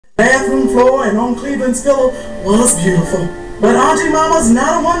bathroom floor and on Cleveland's pillow was beautiful. But Auntie Mama's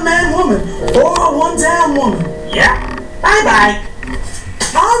not a one-man woman or a one-town woman. Yeah. Bye-bye.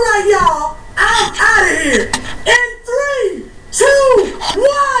 All right, y'all. I'm out of here. In 3, 2,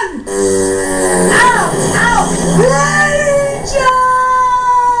 1. Outrageous!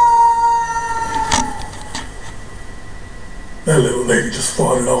 That little lady just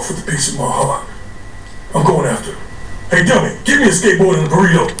farted off with a piece of my heart. I'm going after her. Hey, dummy, give me a skateboard and a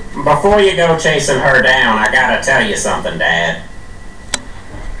burrito. Before you go chasing her down, I gotta tell you something, Dad.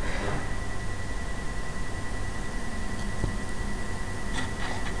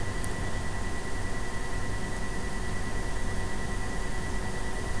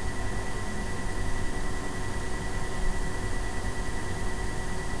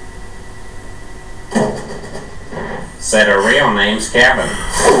 Said her real name's Kevin.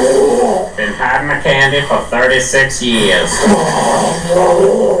 Been hiding the candy for 36 years.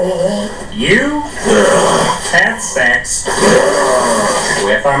 You had sex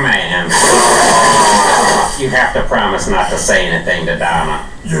with a man. You have to promise not to say anything to Donna.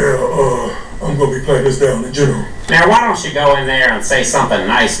 Yeah, I'm gonna be playing this down in general. Now why don't you go in there and say something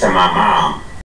nice to my mom?